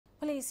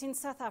Police in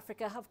South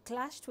Africa have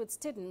clashed with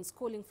students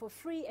calling for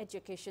free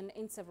education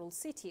in several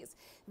cities.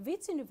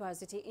 Wits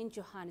University in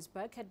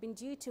Johannesburg had been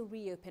due to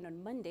reopen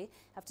on Monday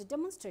after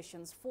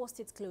demonstrations forced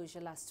its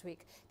closure last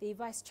week. The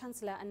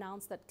vice-chancellor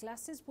announced that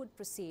classes would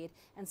proceed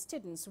and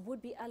students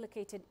would be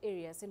allocated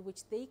areas in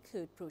which they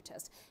could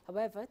protest.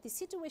 However, the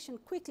situation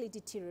quickly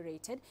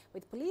deteriorated,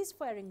 with police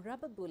firing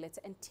rubber bullets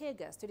and tear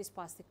gas to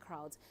disperse the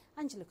crowds.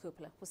 Angelo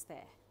Coppola was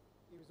there.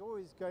 It was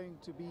always going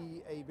to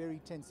be a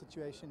very tense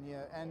situation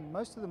here, and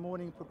most of the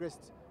morning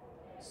progressed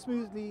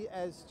smoothly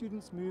as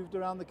students moved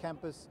around the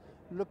campus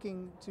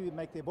looking to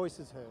make their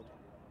voices heard,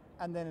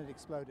 and then it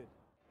exploded.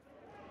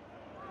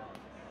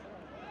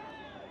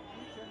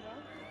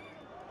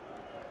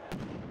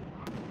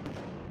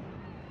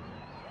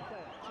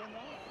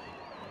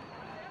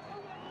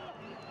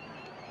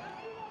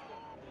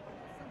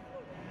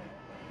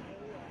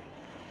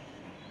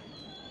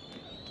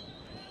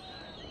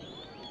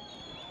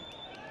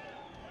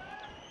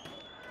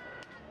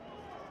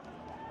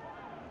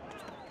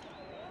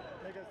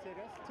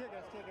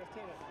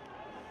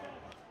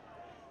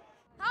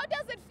 How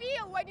does it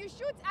feel when you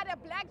shoot at a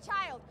black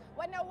child,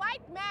 when a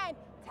white man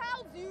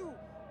tells you,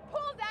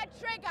 pull that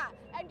trigger,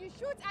 and you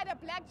shoot at a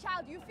black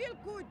child? You feel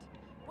good.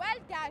 Well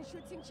done,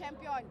 shooting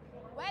champion.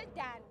 Well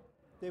done.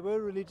 There were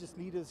religious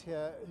leaders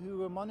here who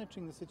were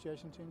monitoring the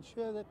situation to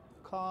ensure that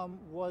calm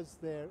was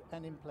there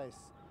and in place.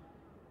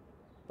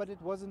 But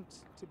it wasn't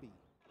to be.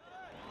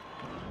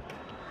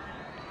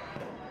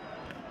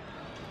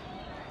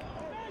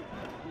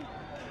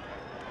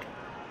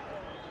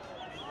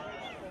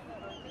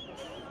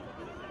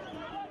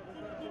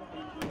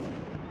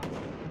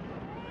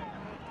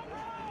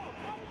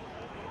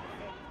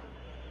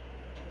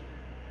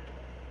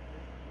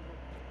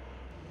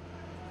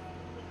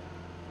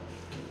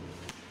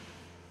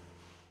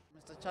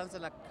 Mr.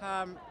 Chancellor,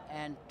 come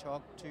and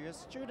talk to your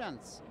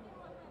students.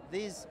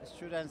 These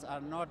students are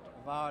not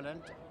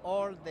violent.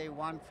 All they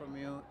want from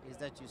you is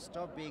that you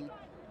stop being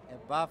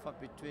a buffer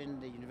between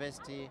the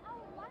university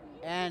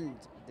and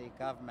the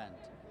government,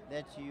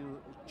 that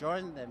you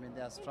join them in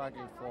their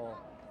struggle for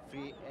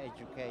free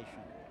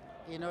education.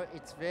 You know,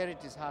 it's very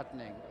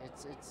disheartening.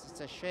 It's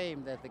a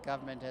shame that the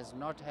government has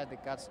not had the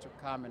guts to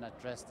come and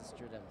address the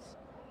students.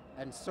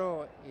 And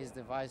so is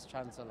the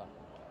Vice-Chancellor.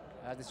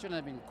 The students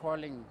have been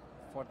calling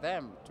for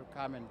them to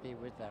come and be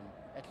with them,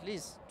 at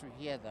least to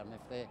hear them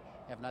if they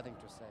have nothing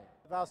to say.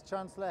 The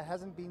Vice-Chancellor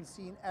hasn't been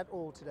seen at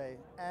all today,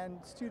 and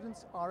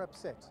students are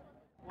upset.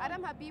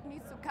 Adam Habib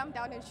needs to come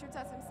down and shoot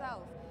us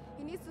himself.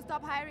 He needs to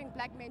stop hiring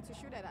black men to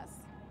shoot at us.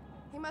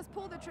 He must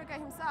pull the trigger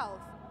himself.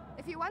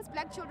 If he wants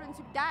black children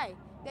to die,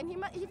 then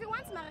if he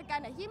wants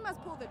Marikana, he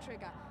must pull the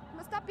trigger. He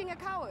must stop being a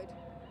coward.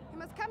 He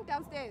must come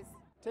downstairs.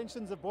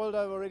 Tensions have boiled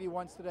over already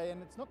once today,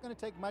 and it's not going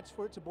to take much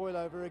for it to boil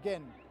over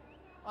again.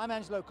 I'm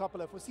Angelo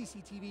Coppola for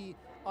CCTV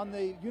on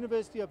the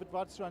University of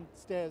Wits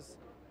stairs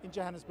in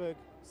Johannesburg,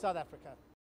 South Africa.